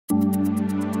What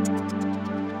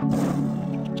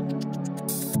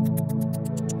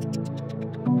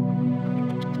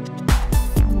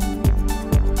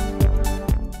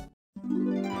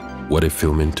if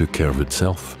filming took care of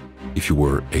itself? If you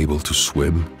were able to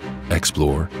swim,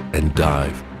 explore, and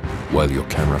dive while your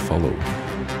camera followed?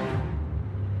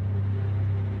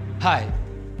 Hi,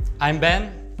 I'm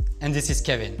Ben, and this is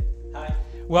Kevin. Hi.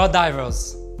 We're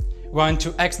divers. We're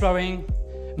into exploring,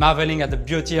 marveling at the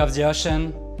beauty of the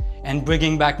ocean, and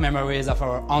bringing back memories of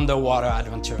our underwater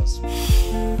adventures.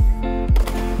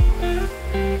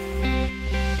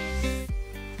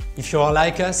 If you are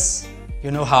like us,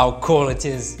 you know how cool it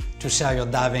is to share your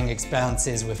diving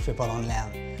experiences with people on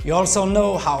land. You also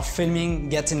know how filming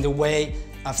gets in the way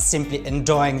of simply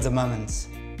enjoying the moment,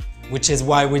 which is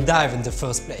why we dive in the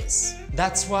first place.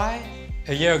 That's why,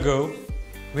 a year ago,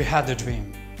 we had a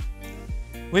dream.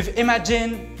 We've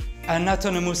imagined an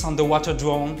autonomous underwater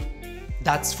drone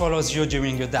that follows you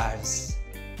during your dives.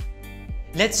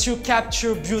 Lets you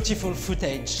capture beautiful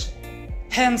footage,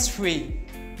 hands-free,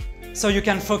 so you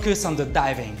can focus on the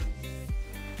diving.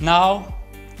 Now,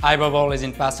 iBubble is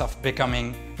in path of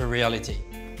becoming a reality.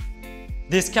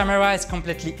 This camera is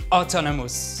completely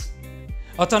autonomous.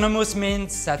 Autonomous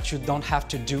means that you don't have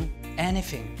to do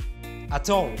anything at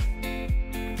all.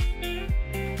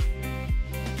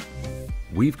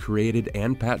 We've created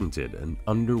and patented an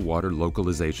underwater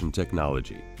localization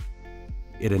technology.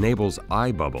 It enables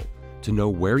iBubble to know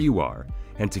where you are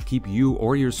and to keep you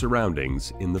or your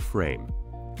surroundings in the frame.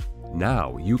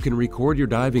 Now you can record your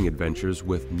diving adventures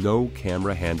with no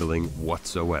camera handling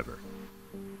whatsoever.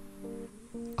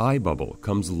 iBubble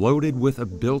comes loaded with a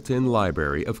built-in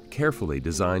library of carefully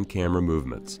designed camera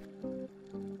movements.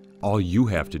 All you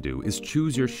have to do is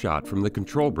choose your shot from the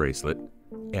control bracelet,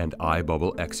 and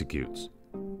iBubble executes.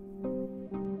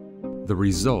 The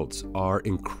results are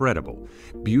incredible,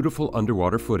 beautiful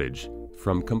underwater footage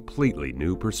from completely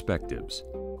new perspectives.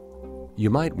 You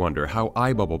might wonder how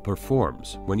iBubble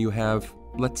performs when you have,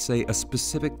 let's say, a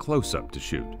specific close-up to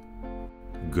shoot.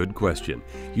 Good question.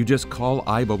 You just call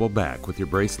iBubble back with your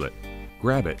bracelet,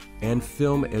 grab it, and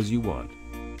film as you want.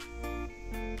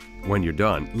 When you're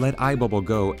done, let iBubble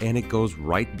go and it goes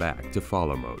right back to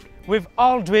follow mode. We've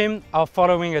all dreamed of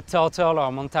following a turtle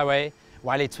or manta ray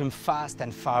while it swims fast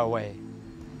and far away.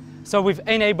 So we've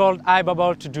enabled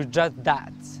iBubble to do just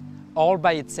that, all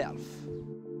by itself.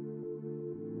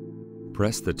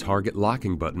 Press the target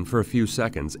locking button for a few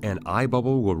seconds and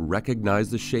iBubble will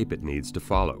recognize the shape it needs to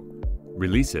follow.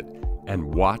 Release it and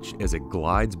watch as it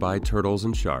glides by turtles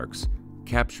and sharks,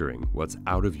 capturing what's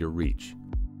out of your reach.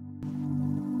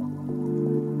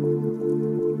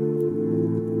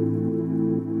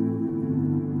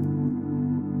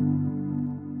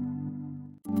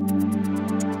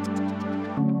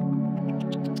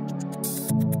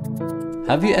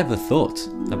 Have you ever thought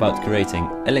about creating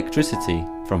electricity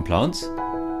from plants?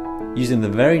 Using the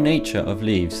very nature of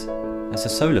leaves as a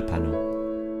solar panel?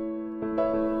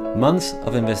 Months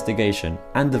of investigation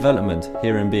and development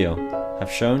here in Bioo have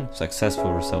shown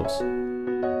successful results.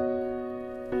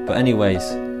 But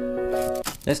anyways,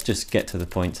 let's just get to the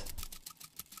point.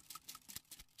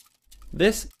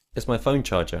 This is my phone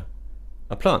charger.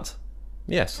 A plant,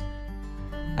 yes.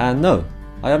 And no,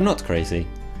 I am not crazy.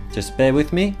 Just bear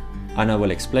with me and I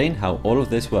will explain how all of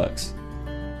this works.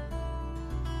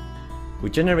 We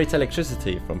generate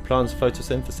electricity from plants'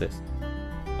 photosynthesis,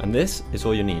 and this is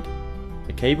all you need: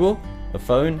 a cable, a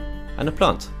phone, and a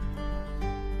plant.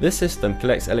 This system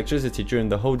collects electricity during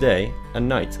the whole day and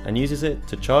night and uses it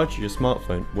to charge your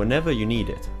smartphone whenever you need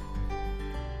it.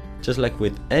 Just like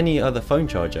with any other phone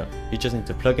charger, you just need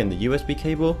to plug in the USB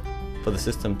cable for the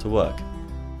system to work.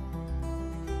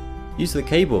 Use the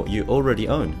cable you already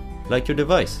own, like your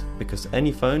device, because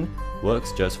any phone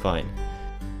works just fine.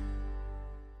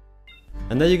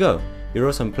 And there you go, your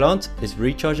awesome plant is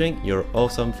recharging your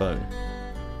awesome phone,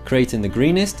 creating the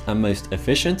greenest and most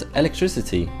efficient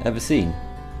electricity ever seen.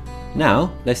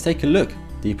 Now let's take a look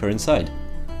deeper inside.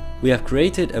 We have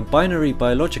created a binary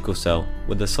biological cell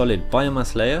with a solid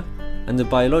biomass layer and a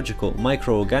biological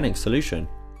microorganic solution,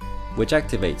 which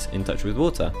activates in touch with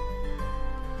water.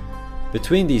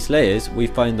 Between these layers we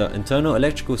find the internal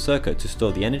electrical circuit to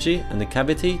store the energy and the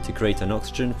cavity to create an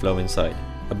oxygen flow inside.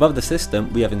 Above the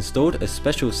system we have installed a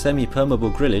special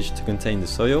semi-permeable grillage to contain the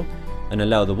soil and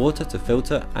allow the water to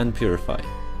filter and purify.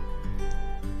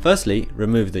 Firstly,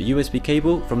 remove the USB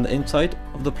cable from the inside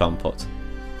of the plant pot.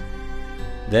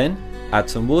 Then, add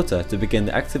some water to begin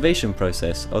the activation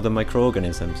process of the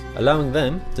microorganisms, allowing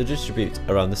them to distribute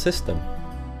around the system.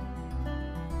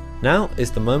 Now is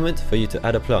the moment for you to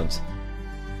add a plant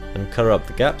and cover up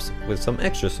the gaps with some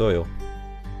extra soil.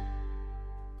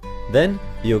 Then,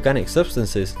 the organic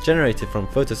substances generated from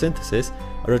photosynthesis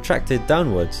are attracted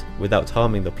downwards without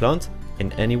harming the plant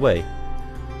in any way.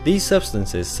 These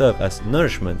substances serve as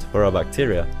nourishment for our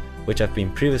bacteria, which have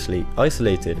been previously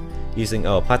isolated using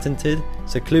our patented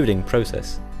secluding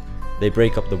process. They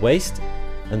break up the waste,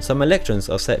 and some electrons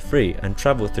are set free and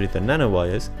travel through the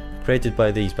nanowires created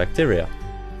by these bacteria,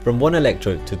 from one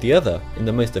electrode to the other in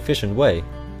the most efficient way.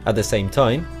 At the same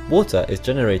time, water is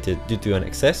generated due to an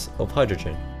excess of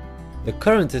hydrogen. The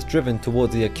current is driven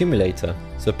towards the accumulator,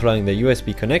 supplying the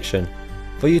USB connection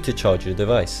for you to charge your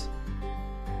device.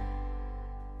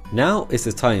 Now is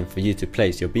the time for you to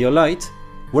place your Bioo light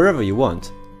wherever you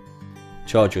want.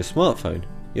 Charge your smartphone,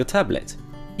 your tablet,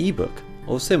 ebook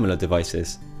or similar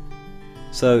devices.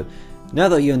 So, now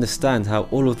that you understand how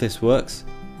all of this works,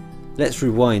 let's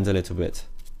rewind a little bit.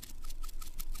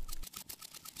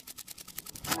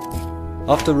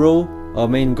 After all, our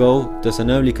main goal doesn't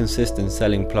only consist in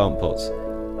selling plant pots.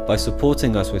 By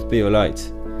supporting us with Bioo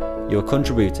light, you're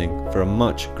contributing for a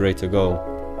much greater goal.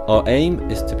 Our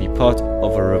aim is to be part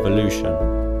of a revolution,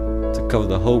 to cover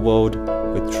the whole world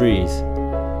with trees.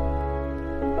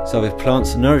 So if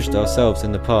plants nourished ourselves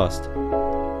in the past,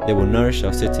 they will nourish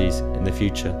our cities in the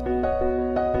future.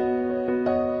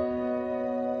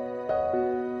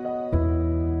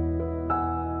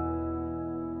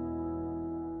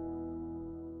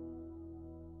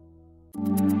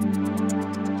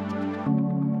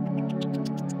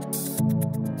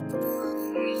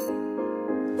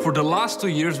 For the last 2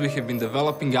 years we have been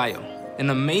developing IO,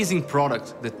 an amazing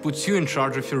product that puts you in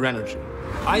charge of your energy.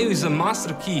 IO is a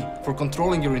master key for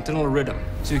controlling your internal rhythm,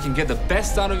 so you can get the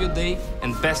best out of your day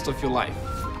and best of your life.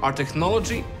 Our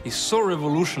technology is so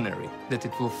revolutionary that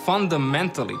it will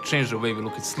fundamentally change the way we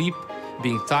look at sleep,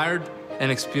 being tired, and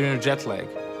experience jet lag.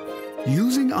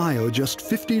 Using IO just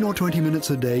 15 or 20 minutes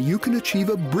a day, you can achieve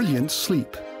a brilliant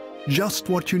sleep. Just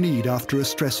what you need after a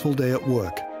stressful day at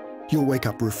work. You'll wake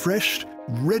up refreshed,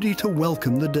 ready to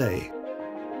welcome the day.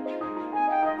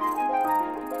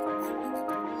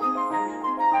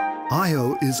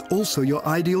 IO is also your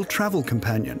ideal travel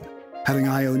companion. Having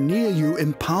IO near you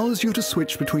empowers you to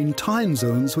switch between time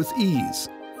zones with ease,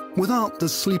 without the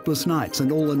sleepless nights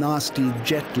and all the nasty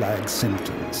jet lag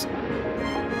symptoms.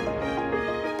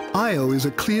 IO is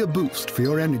a clear boost for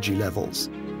your energy levels.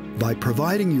 By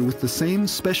providing you with the same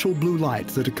special blue light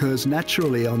that occurs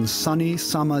naturally on sunny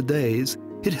summer days,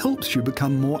 it helps you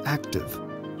become more active.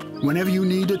 Whenever you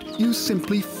need it, you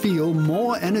simply feel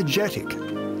more energetic.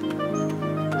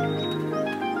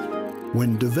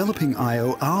 When developing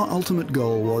IO, our ultimate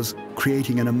goal was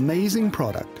creating an amazing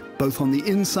product, both on the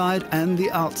inside and the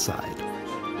outside.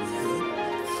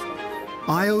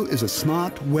 IO is a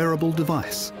smart, wearable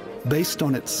device. Based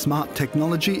on its smart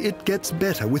technology, it gets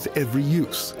better with every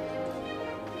use.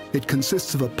 It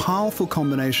consists of a powerful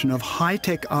combination of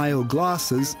high-tech IO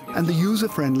glasses and the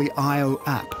user-friendly IO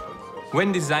app.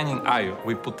 When designing IO,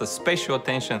 we put a special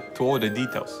attention to all the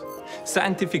details.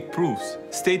 Scientific proofs,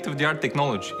 state-of-the-art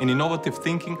technology, and innovative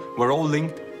thinking were all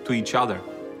linked to each other.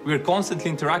 We are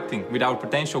constantly interacting with our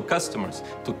potential customers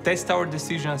to test our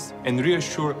decisions and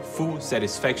reassure full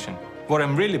satisfaction. What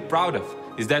I'm really proud of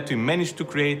is that we managed to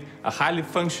create a highly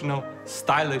functional,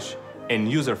 stylish,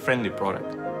 and user-friendly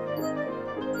product.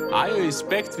 IO is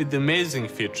packed with amazing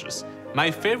features. My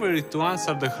favorite ones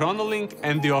are the Chronolink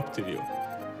and the OptiView.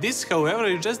 This, however,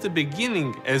 is just the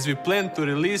beginning, as we plan to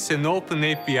release an open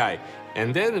API,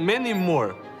 and then many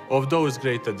more of those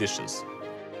great additions.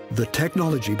 The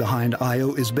technology behind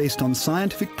IO is based on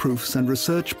scientific proofs and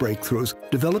research breakthroughs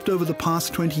developed over the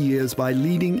past 20 years by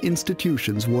leading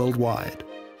institutions worldwide.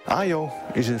 IO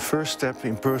is a first step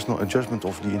in personal adjustment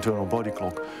of the internal body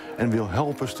clock and will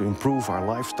help us to improve our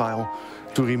lifestyle,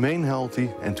 to remain healthy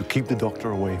and to keep the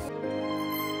doctor away.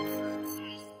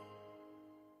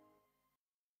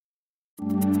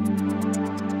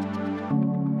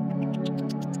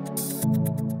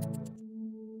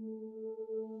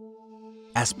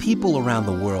 As people around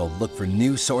the world look for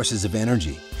new sources of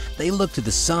energy, they look to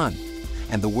the sun,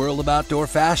 and the world of outdoor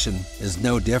fashion is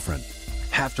no different.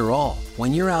 After all,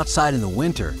 when you're outside in the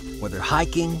winter, whether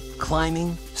hiking,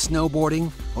 climbing,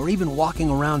 snowboarding, or even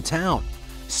walking around town,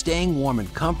 staying warm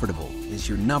and comfortable is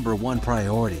your #1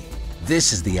 priority.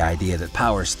 This is the idea that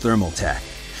powers ThermalTech,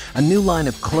 a new line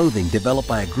of clothing developed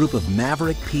by a group of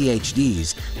maverick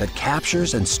PhDs that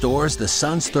captures and stores the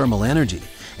sun's thermal energy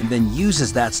and then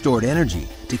uses that stored energy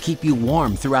to keep you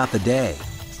warm throughout the day.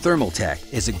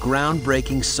 ThermalTech is a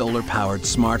groundbreaking solar-powered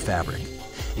smart fabric.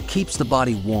 It keeps the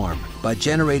body warm by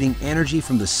generating energy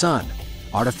from the sun,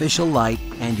 artificial light,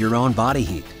 and your own body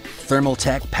heat.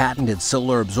 ThermalTech patented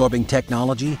solar-absorbing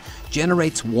technology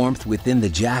generates warmth within the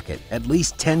jacket at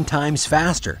least 10 times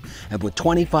faster and with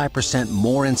 25%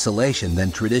 more insulation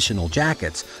than traditional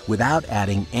jackets without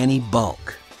adding any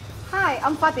bulk. Hi,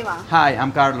 I'm Fatima. Hi,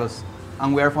 I'm Carlos,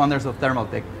 and we are founders of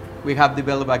ThermalTech. We have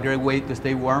developed a great way to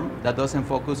stay warm that doesn't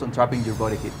focus on trapping your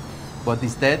body heat, but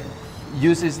instead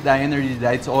uses the energy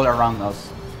that's all around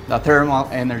us, the thermal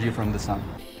energy from the sun.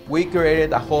 We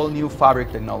created a whole new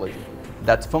fabric technology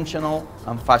that's functional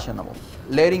and fashionable,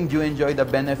 letting you enjoy the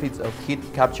benefits of heat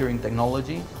capturing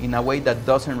technology in a way that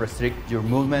doesn't restrict your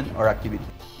movement or activity.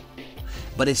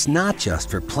 But it's not just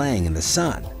for playing in the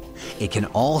sun. It can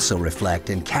also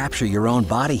reflect and capture your own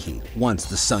body heat once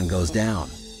the sun goes down.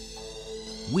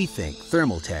 We think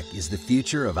ThermalTech is the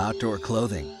future of outdoor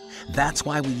clothing. That's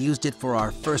why we used it for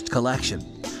our first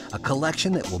collection, a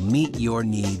collection that will meet your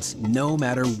needs no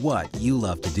matter what you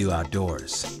love to do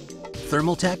outdoors.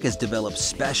 ThermalTech is developed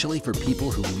specially for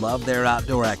people who love their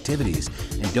outdoor activities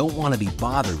and don't want to be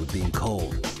bothered with being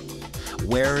cold.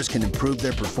 Wearers can improve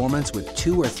their performance with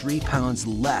 2 or 3 pounds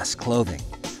less clothing.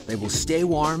 They will stay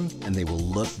warm and they will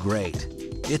look great.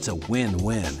 It's a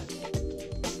win-win.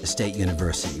 The State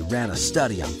University ran a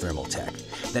study on ThermalTech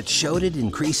that showed it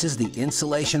increases the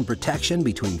insulation protection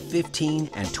between 15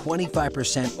 and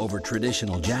 25% over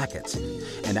traditional jackets.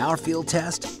 And our field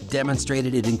test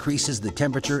demonstrated it increases the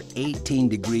temperature 18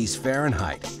 degrees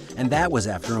Fahrenheit. And that was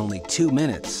after only 2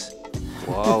 minutes.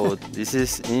 Wow, this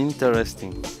is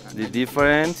interesting. The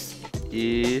difference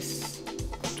is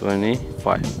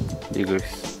 25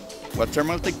 degrees. What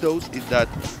ThermalTech does is that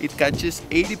it catches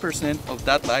 80% of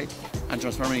that light and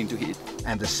transforms it into heat.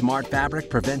 And the smart fabric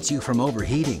prevents you from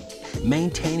overheating,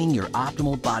 maintaining your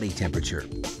optimal body temperature.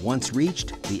 Once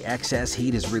reached, the excess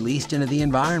heat is released into the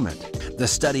environment. The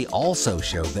study also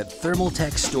showed that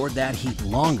ThermalTech stored that heat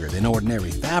longer than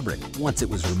ordinary fabric once it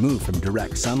was removed from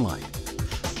direct sunlight.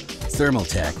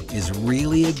 ThermalTech is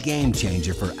really a game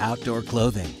changer for outdoor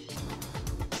clothing.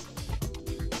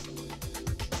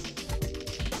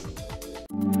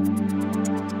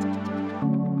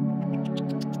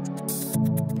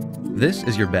 This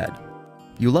is your bed.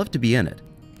 You love to be in it,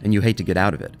 and you hate to get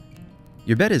out of it.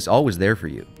 Your bed is always there for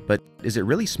you, but is it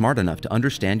really smart enough to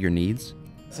understand your needs?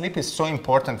 Sleep is so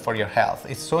important for your health.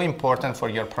 It's so important for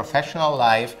your professional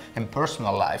life and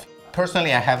personal life.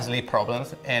 Personally, I have sleep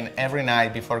problems, and every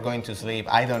night before going to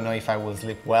sleep, I don't know if I will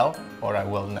sleep well or I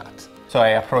will not. So I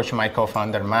approach my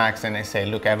co-founder Max and I say,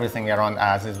 look, everything around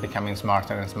us is becoming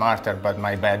smarter and smarter, but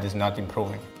my bed is not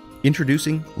improving.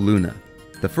 Introducing Luna,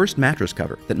 the first mattress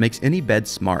cover that makes any bed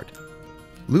smart.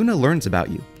 Luna learns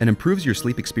about you and improves your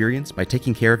sleep experience by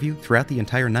taking care of you throughout the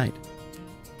entire night.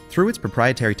 Through its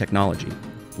proprietary technology,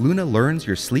 Luna learns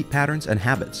your sleep patterns and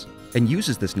habits and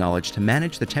uses this knowledge to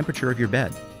manage the temperature of your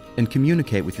bed and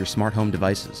communicate with your smart home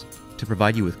devices to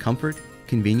provide you with comfort,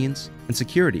 convenience, and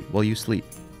security while you sleep.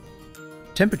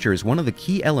 Temperature is one of the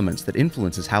key elements that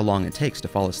influences how long it takes to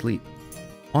fall asleep.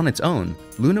 On its own,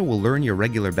 Luna will learn your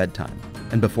regular bedtime,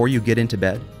 and before you get into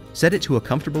bed, set it to a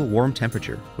comfortable warm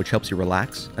temperature, which helps you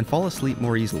relax and fall asleep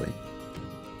more easily.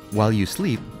 While you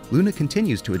sleep, Luna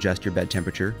continues to adjust your bed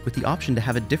temperature with the option to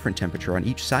have a different temperature on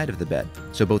each side of the bed,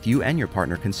 so both you and your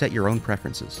partner can set your own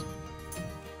preferences.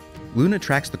 Luna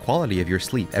tracks the quality of your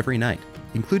sleep every night,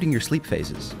 including your sleep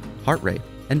phases, heart rate,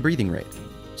 and breathing rate,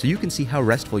 so you can see how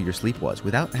restful your sleep was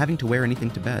without having to wear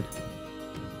anything to bed.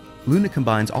 Luna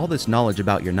combines all this knowledge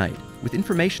about your night with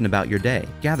information about your day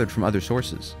gathered from other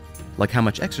sources, like how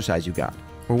much exercise you got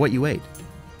or what you ate,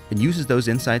 and uses those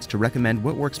insights to recommend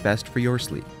what works best for your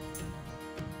sleep.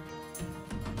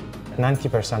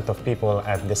 90% of people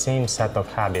have the same set of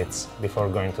habits before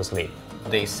going to sleep.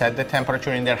 They set the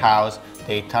temperature in their house,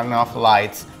 they turn off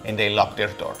lights, and they lock their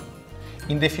door.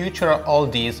 In the future, all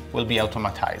these will be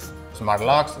automatized. Smart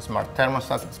locks, smart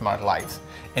thermostats, smart lights.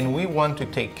 And we want to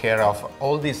take care of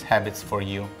all these habits for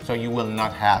you, so you will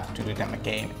not have to do them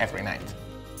again every night.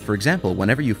 For example,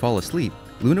 whenever you fall asleep,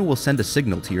 Luna will send a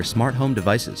signal to your smart home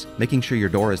devices, making sure your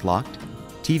door is locked,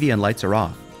 TV and lights are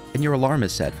off, and your alarm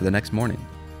is set for the next morning.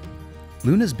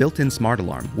 Luna's built-in smart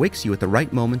alarm wakes you at the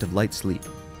right moment of light sleep,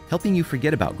 helping you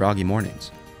forget about groggy mornings.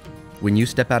 When you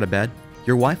step out of bed,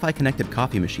 your Wi-Fi connected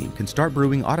coffee machine can start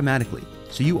brewing automatically,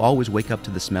 so you always wake up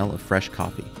to the smell of fresh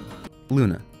coffee.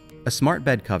 Luna, a smart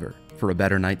bed cover for a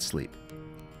better night's sleep.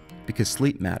 Because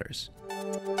sleep matters.